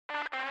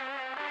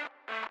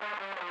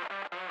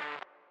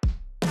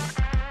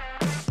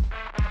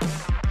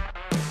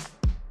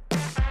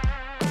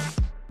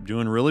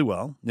doing really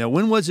well. Now,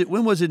 when was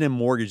it in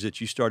mortgage that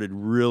you started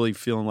really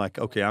feeling like,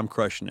 okay, I'm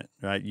crushing it,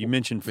 right? You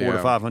mentioned $400,000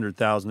 to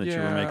 $500,000 that you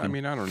were making. I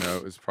mean, I don't know.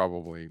 It was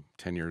probably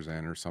 10 years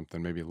in or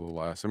something, maybe a little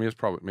less. I mean, it's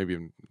probably maybe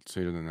even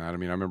sooner than that. I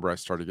mean, I remember I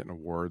started getting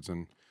awards,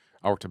 and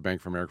I worked at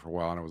Bank of America for a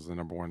while, and I was the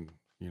number one,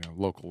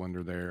 local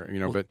lender there.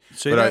 Well,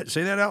 say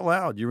that out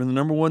loud. You were the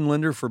number one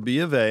lender for B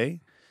of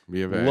A.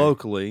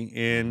 Locally,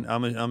 and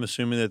I'm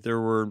assuming that there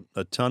were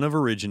a ton of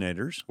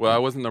originators. Well, I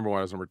wasn't number one.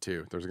 I was number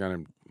two. There's a guy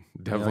named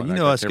Devlin. You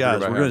know us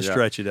guys. We're going to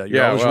stretch it out. You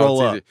always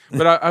roll up.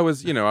 But I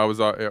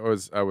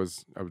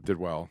did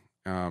well.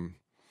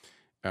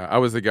 I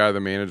was the guy. The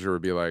manager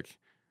would be like,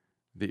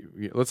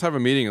 "Let's have a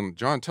meeting." And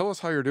John, tell us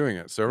how you're doing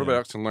it, so everybody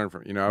else can learn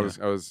from. I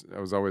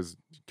was always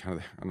kind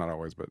of, not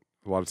always, but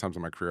a lot of times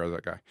in my career I was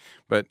that guy.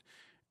 But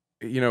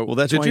well,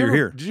 that's why you're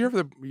here. Did you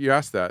ever? You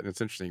asked that, and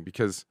it's interesting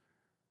because.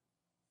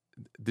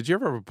 Did you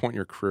ever have a point in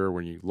your career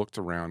when you looked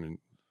around and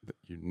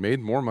you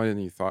made more money than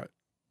you thought?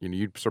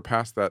 You'd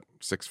surpassed that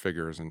 6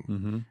 figures,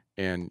 and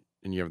and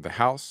you have the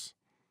house,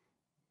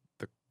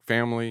 the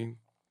family,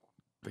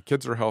 the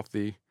kids are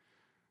healthy,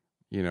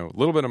 a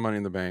little bit of money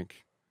in the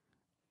bank,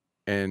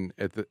 and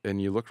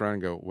you look around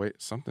and go,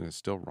 wait, something is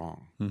still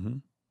wrong. Mm-hmm.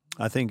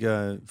 I think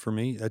for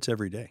me, that's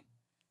every day.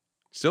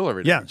 Still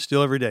every day. Yeah,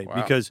 still every day.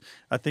 Wow. Because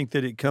I think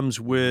that it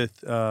comes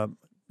with.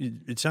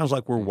 It sounds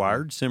like we're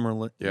wired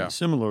similarly, in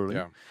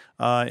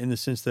the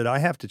sense that I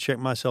have to check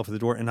myself at the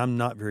door, and I'm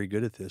not very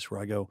good at this,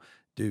 where I go,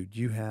 dude,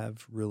 you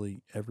have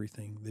really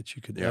everything that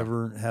you could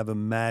ever have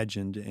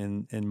imagined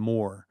and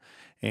more,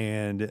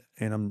 and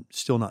I'm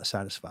still not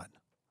satisfied,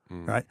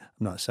 right?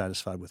 I'm not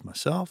satisfied with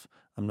myself.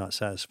 I'm not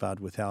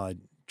satisfied with how I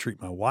treat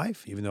my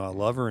wife, even though I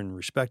love her and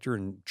respect her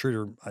and treat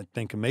her, I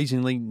think,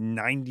 amazingly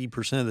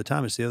 90% of the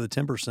time. It's the other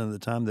 10% of the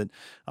time that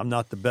I'm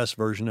not the best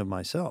version of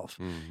myself.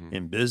 Mm-hmm.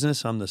 In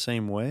business, I'm the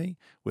same way.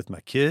 With my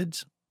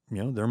kids,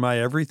 they're my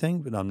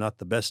everything, but I'm not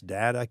the best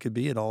dad I could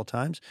be at all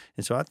times.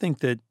 And so I think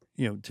that,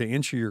 to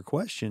answer your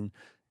question,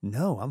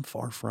 no, I'm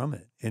far from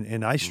it.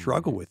 And I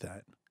struggle with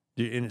that.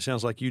 And it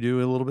sounds like you do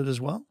a little bit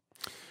as well.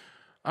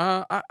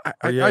 I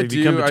do.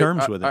 You come to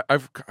terms with it? I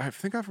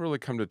think I've really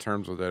come to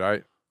terms with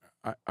it.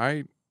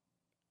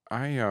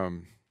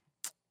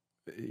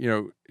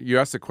 You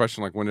asked the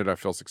question, like, when did I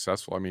feel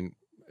successful? I mean,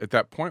 at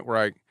that point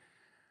where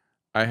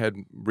I had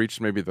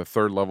reached maybe the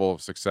third level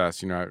of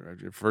success,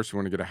 first you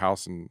want to get a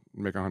house and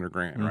make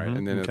 $100,000, right?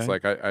 And then it's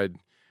like,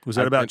 was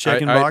that about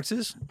checking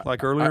boxes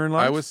like earlier in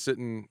life? I was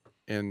sitting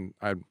in,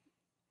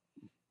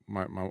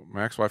 my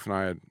ex-wife and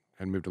I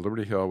had moved to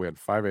Liberty Hill. We had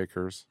 5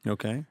 acres.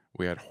 Okay.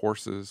 We had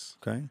horses.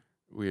 Okay.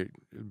 We had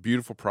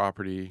beautiful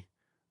property.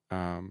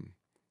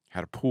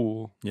 Had a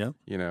pool. Yeah.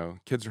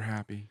 Kids are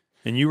happy.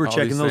 And you were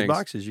checking those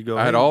boxes. You go.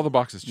 I had all the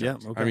boxes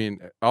checked. Yeah. Okay. I mean,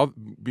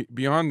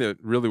 beyond the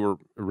really were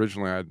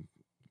originally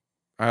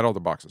I had all the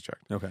boxes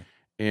checked. Okay.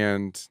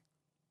 And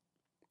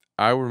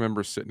I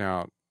remember sitting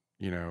out,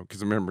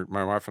 because I remember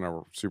my wife and I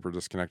were super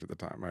disconnected at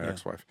the time, my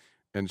ex-wife,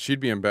 and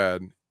she'd be in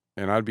bed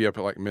and I'd be up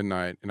at like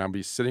midnight and I'd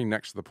be sitting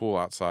next to the pool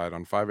outside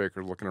on 5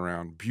 acres looking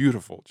around.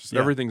 Beautiful. Just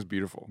everything's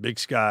beautiful. Big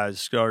skies,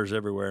 stars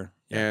everywhere.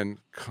 Yeah. And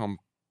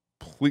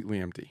completely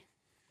empty.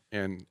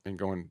 And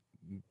going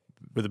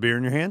with a beer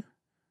in your hand,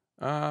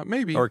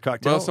 maybe, or a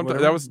cocktail. Well,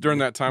 sometimes that was during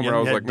that time where I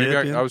was like,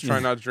 maybe I was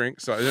trying not to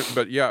drink. So,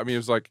 but yeah, I mean, it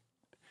was like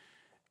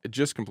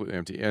just completely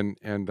empty. And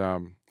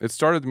it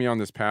started me on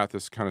this path,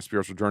 this kind of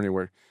spiritual journey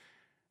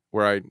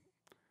where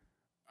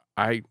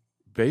I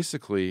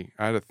basically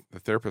I had a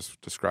therapist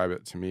describe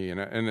it to me,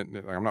 and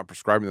I'm not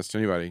prescribing this to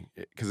anybody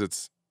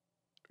because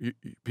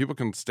people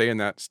can stay in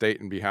that state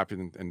and be happy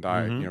and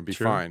die, be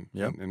fine,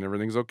 and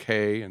everything's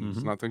okay, and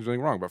it's nothing's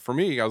going wrong. But for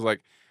me, I was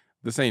like,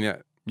 this ain't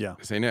it. Yeah.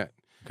 This ain't it.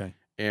 Okay.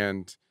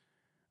 And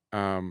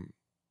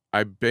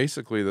I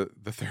basically,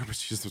 the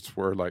therapist used this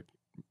word like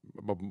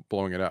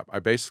blowing it up. I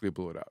basically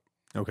blew it up.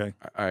 Okay.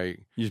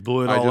 You just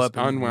blew it all up.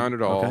 I just unwound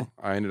it all. Okay.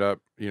 I ended up,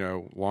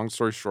 long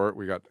story short,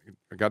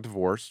 I got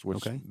divorced,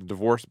 which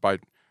divorced by.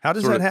 How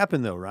does that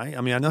happen though, right? I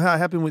mean, I know how it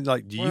happened with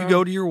you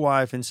go to your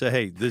wife and say,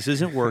 hey, this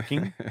isn't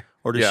working?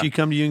 Or does she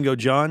come to you and go,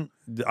 John,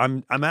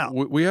 I'm out?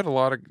 We had a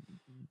lot of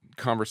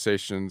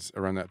conversations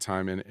around that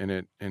time,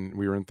 and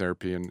we were in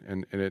therapy,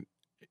 and it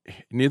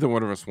neither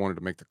one of us wanted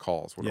to make the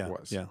calls. What it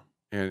was,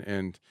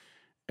 and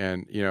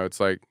it's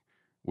like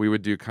we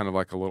would do kind of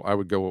like a little. I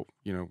would go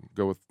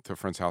to a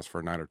friend's house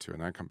for a night or two,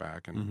 and I'd come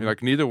back, and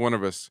like neither one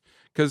of us,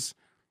 because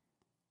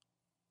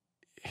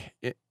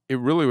it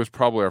really was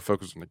probably our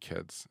focus on the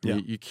kids. Yeah.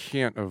 You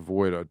can't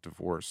avoid a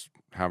divorce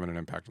having an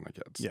impact on the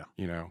kids. Yeah,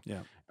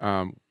 Yeah.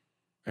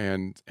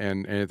 And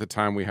at the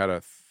time we had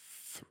I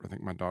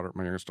think my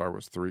youngest daughter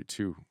was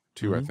 2,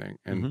 I think.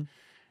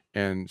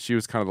 And she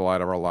was kind of the light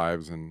of our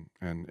lives. And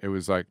it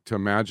was like to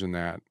imagine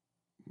that,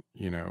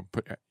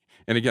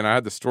 and again, I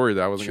had the story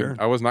that I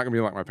was not going to be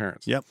like my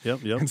parents. Yep.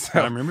 So,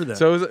 I remember that.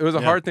 So it was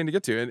a hard thing to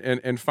get to.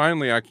 And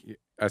finally I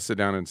sit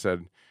down and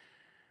said,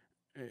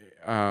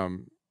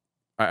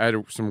 I had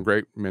some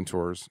great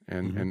mentors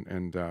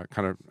and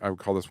kind of, I would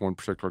call this one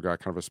particular guy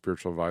kind of a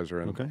spiritual advisor.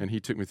 And he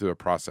took me through a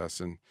process.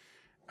 And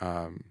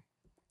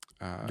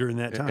during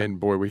that time. And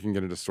boy, we can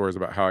get into stories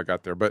about how I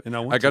got there. But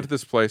I got to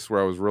this place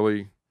where I was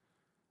really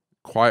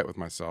quiet with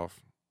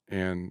myself,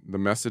 and the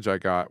message I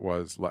got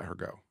was, let her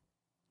go.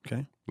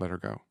 Okay. Let her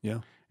go. Yeah.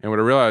 And what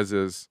I realized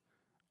is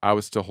I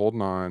was still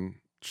holding on,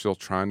 still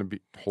trying to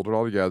hold it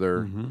all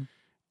together, Mm-hmm.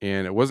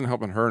 and it wasn't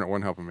helping her and it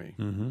wasn't helping me.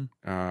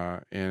 Mm-hmm.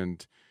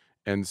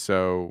 And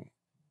so,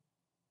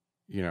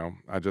 you know,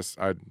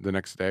 the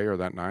next day or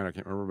that night, I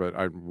can't remember, but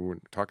I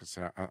went talk and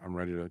say, I'm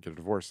ready to get a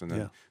divorce. And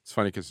then it's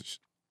funny because it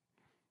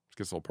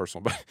gets a little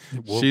personal, but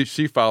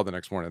she filed the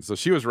next morning. So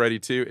she was ready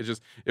too.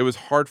 It was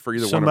hard for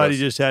either one of us. Somebody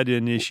just had to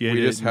initiate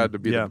it. We just had to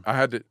be, I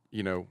had to,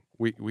 you know,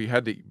 we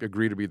had to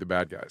agree to be the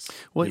bad guys.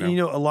 Well, you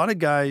know, a lot of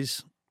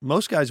guys,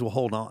 most guys will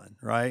hold on,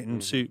 right?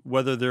 And see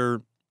whether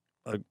they're,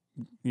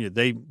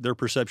 their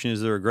perception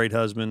is they're a great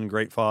husband,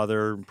 great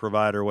father,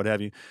 provider, what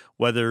have you,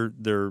 whether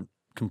they're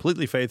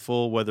completely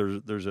faithful, whether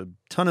there's a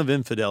ton of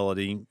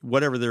infidelity,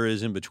 whatever there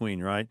is in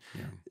between, right?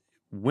 Yeah.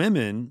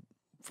 Women,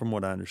 from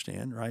what I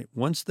understand, right,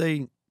 once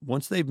they've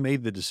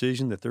made the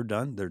decision that they're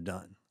done, they're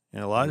done.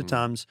 And a lot of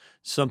times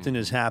something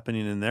is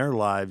happening in their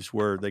lives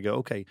where they go,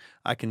 okay,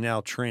 I can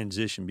now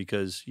transition,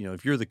 because, you know,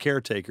 if you're the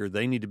caretaker,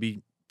 they need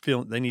to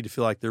feel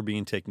like they're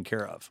being taken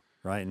care of,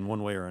 right, in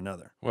one way or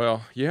another.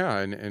 Well, yeah,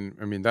 and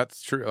I mean,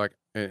 that's true. Like,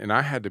 and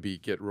I had to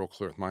get real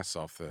clear with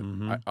myself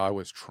that I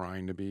was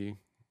trying to be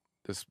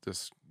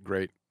this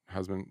great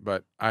husband,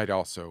 but I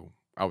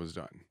was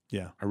done.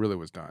 Yeah. I really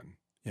was done.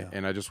 Yeah.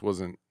 And I just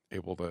wasn't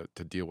able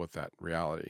to deal with that reality.